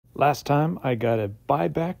Last time I got a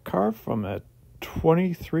buyback card from a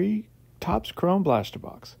 23 Topps Chrome Blaster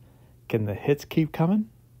Box. Can the hits keep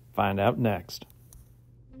coming? Find out next.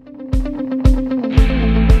 All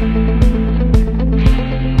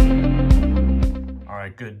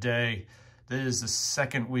right, good day. This is the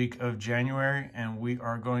second week of January, and we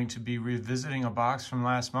are going to be revisiting a box from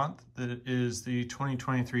last month. That is the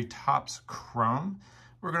 2023 Topps Chrome.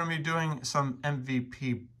 We're going to be doing some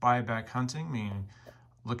MVP buyback hunting, meaning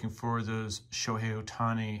looking for those Shohei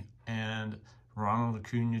Ohtani and Ronald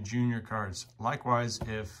Acuna Jr. cards. Likewise,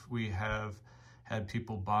 if we have had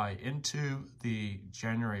people buy into the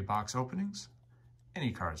January box openings,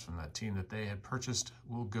 any cards from that team that they had purchased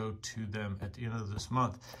will go to them at the end of this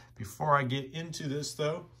month. Before I get into this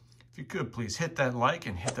though, if you could please hit that like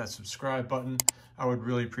and hit that subscribe button. I would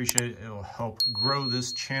really appreciate it. It will help grow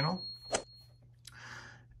this channel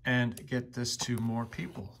and get this to more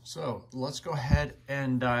people. So let's go ahead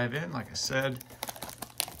and dive in. Like I said,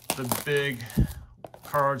 the big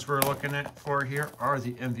cards we're looking at for here are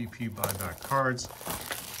the MVP buyback cards.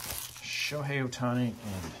 Shohei Ohtani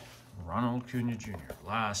and Ronald Acuna Jr.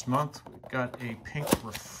 Last month, we got a pink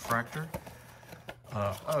refractor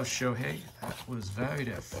of Shohei. That was valued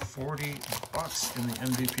at $40 in the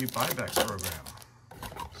MVP buyback program.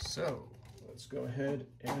 So let's go ahead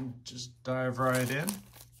and just dive right in.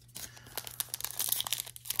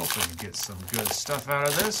 Hoping to get some good stuff out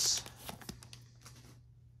of this.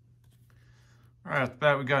 All right, off the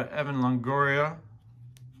bat, we got Evan Longoria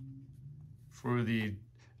for the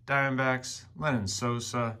Diamondbacks, Lennon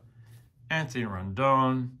Sosa, Anthony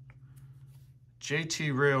Rendon,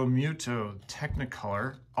 JT Realmuto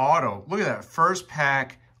Technicolor auto. Look at that, first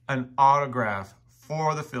pack, an autograph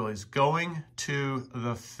for the Phillies, going to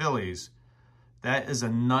the Phillies. That is a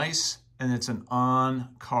nice, and it's an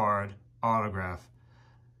on-card autograph.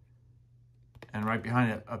 And right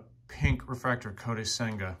behind it, a pink refractor, Kodai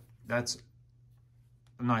Senga. That's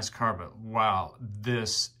a nice card, but wow,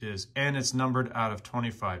 this is, and it's numbered out of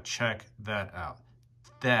 25. Check that out.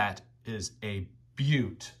 That is a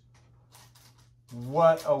beaut.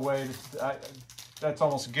 What a way to, that's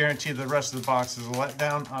almost guaranteed the rest of the box is a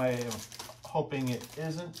letdown. I am hoping it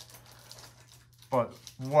isn't, but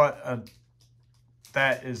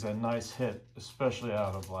that is a nice hit, especially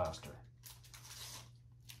out of a blaster.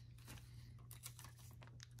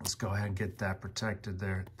 Let's go ahead and get that protected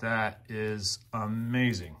there. That is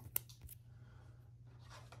amazing.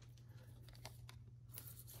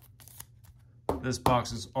 This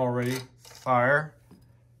box is already fire.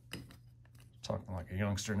 Talking like a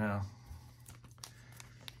youngster now.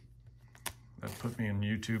 That put me in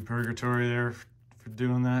YouTube purgatory there for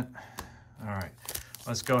doing that. All right,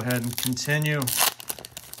 let's go ahead and continue.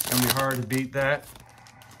 It's gonna be hard to beat that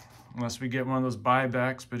unless we get one of those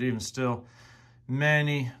buybacks, but even still,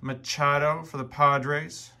 Manny Machado for the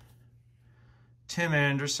Padres, Tim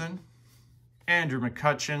Anderson, Andrew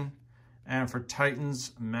McCutchen, and for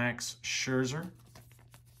Titans, Max Scherzer.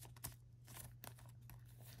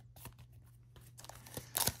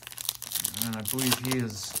 And I believe he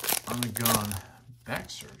is undergone back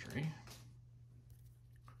surgery.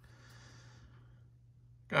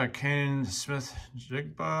 Got Kane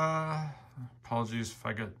Smith-Jigba. Apologies if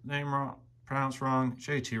I got the name wrong. Pronounced wrong.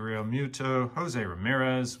 JT Realmuto, Jose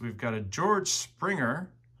Ramirez. We've got a George Springer.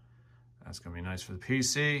 That's going to be nice for the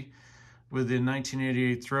PC. With the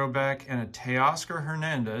 1988 throwback, and a Teoscar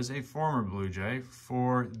Hernandez, a former Blue Jay,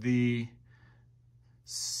 for the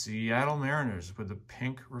Seattle Mariners with the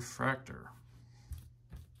pink refractor.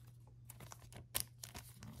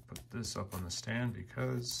 I'll put this up on the stand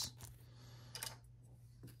because.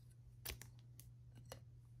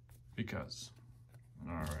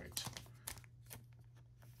 All right.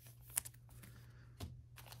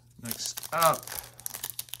 Next up,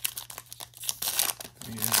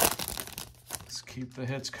 let's keep the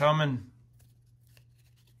hits coming.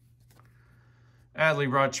 Adley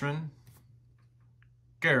Rutschman,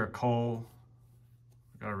 Garrett Cole,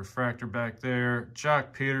 got a refractor back there.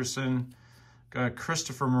 Jock Peterson, got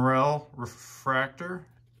Christopher Morel refractor,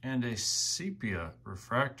 and a sepia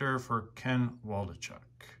refractor for Ken Waldichuk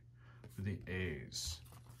for the A's.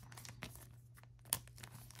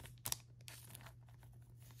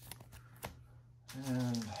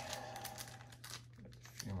 And a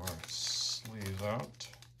few more sleeves out.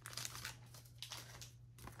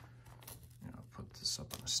 I'll put this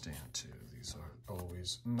up on a stand too. These are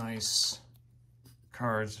always nice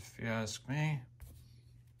cards, if you ask me.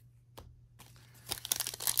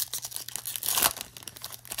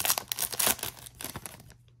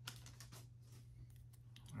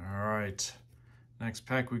 All right. Next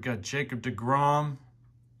pack, we got Jacob deGrom,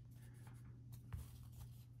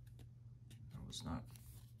 it's not.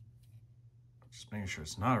 Just making sure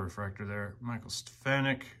it's not a refractor there. Michael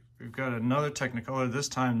Stefanik. We've got another Technicolor, this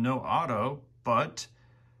time no auto, but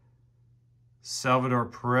Salvador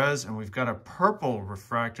Perez, and we've got a purple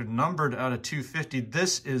refractor numbered out of 250.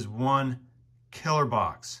 This is one killer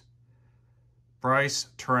box. Bryce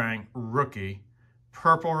Trang, rookie,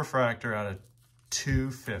 purple refractor out of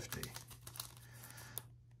 250.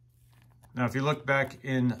 Now, if you look back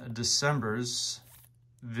in December's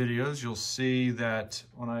videos, you'll see that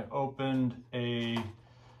when I opened a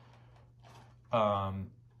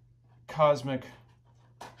Cosmic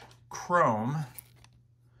Chrome,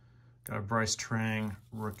 got a Bryce Trang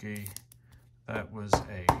rookie, that was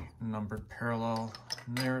a numbered parallel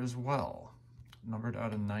in there as well. Numbered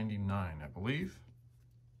out of 99, I believe.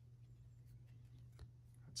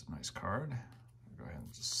 That's a nice card. I'll go ahead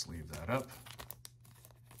and just sleeve that up.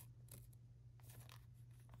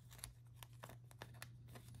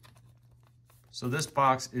 So this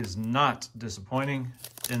box is not disappointing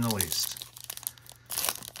in the least.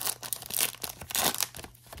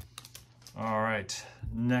 All right,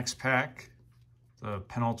 next pack, the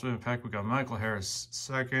penultimate pack, we got Michael Harris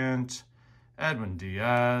second, Edwin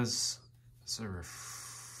Diaz, or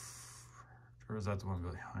is that the one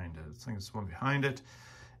behind it? I think it's the one behind it.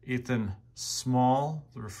 Ethan Small,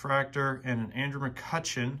 the refractor, and an Andrew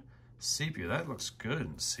McCutchen sepia. That looks good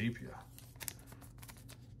in sepia.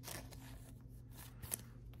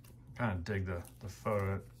 Kind of dig the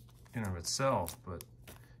photo in of itself, but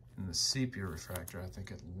in the sepia refractor, I think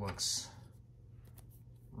it looks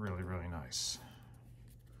really, really nice.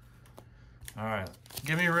 All right,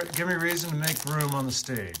 give me reason to make room on the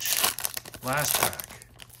stage. Last pack.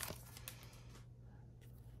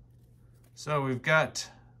 So we've got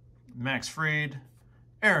Max Fried,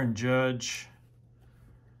 Aaron Judge,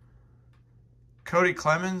 Cody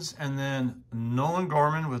Clemens, and then Nolan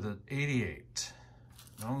Gorman with an 88.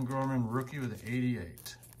 Nolan Gorman, rookie with an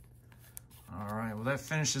 88. All right, well, that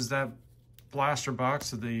finishes that blaster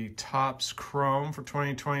box of the Topps Chrome for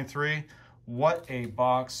 2023. What a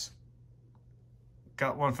box.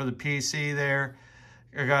 Got one for the PC there.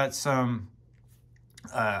 I got some,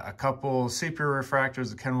 a couple sepia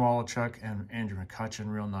refractors, Ken Wolochuk and Andrew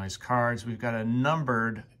McCutchen, real nice cards. We've got a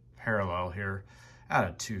numbered parallel here out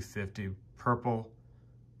of 250, purple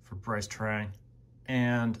for Bryce Trang.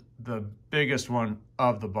 And the biggest one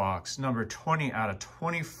of the box, number 20 out of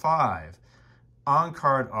 25,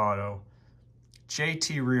 on-card auto,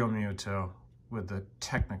 JT Real Muto with the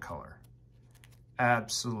Technicolor.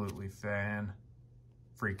 Absolutely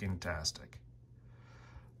freaking-tastic.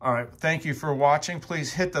 All right, thank you for watching.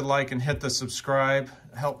 Please hit the like and hit the subscribe.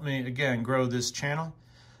 Help me, again, grow this channel.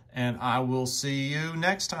 And I will see you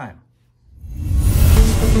next time.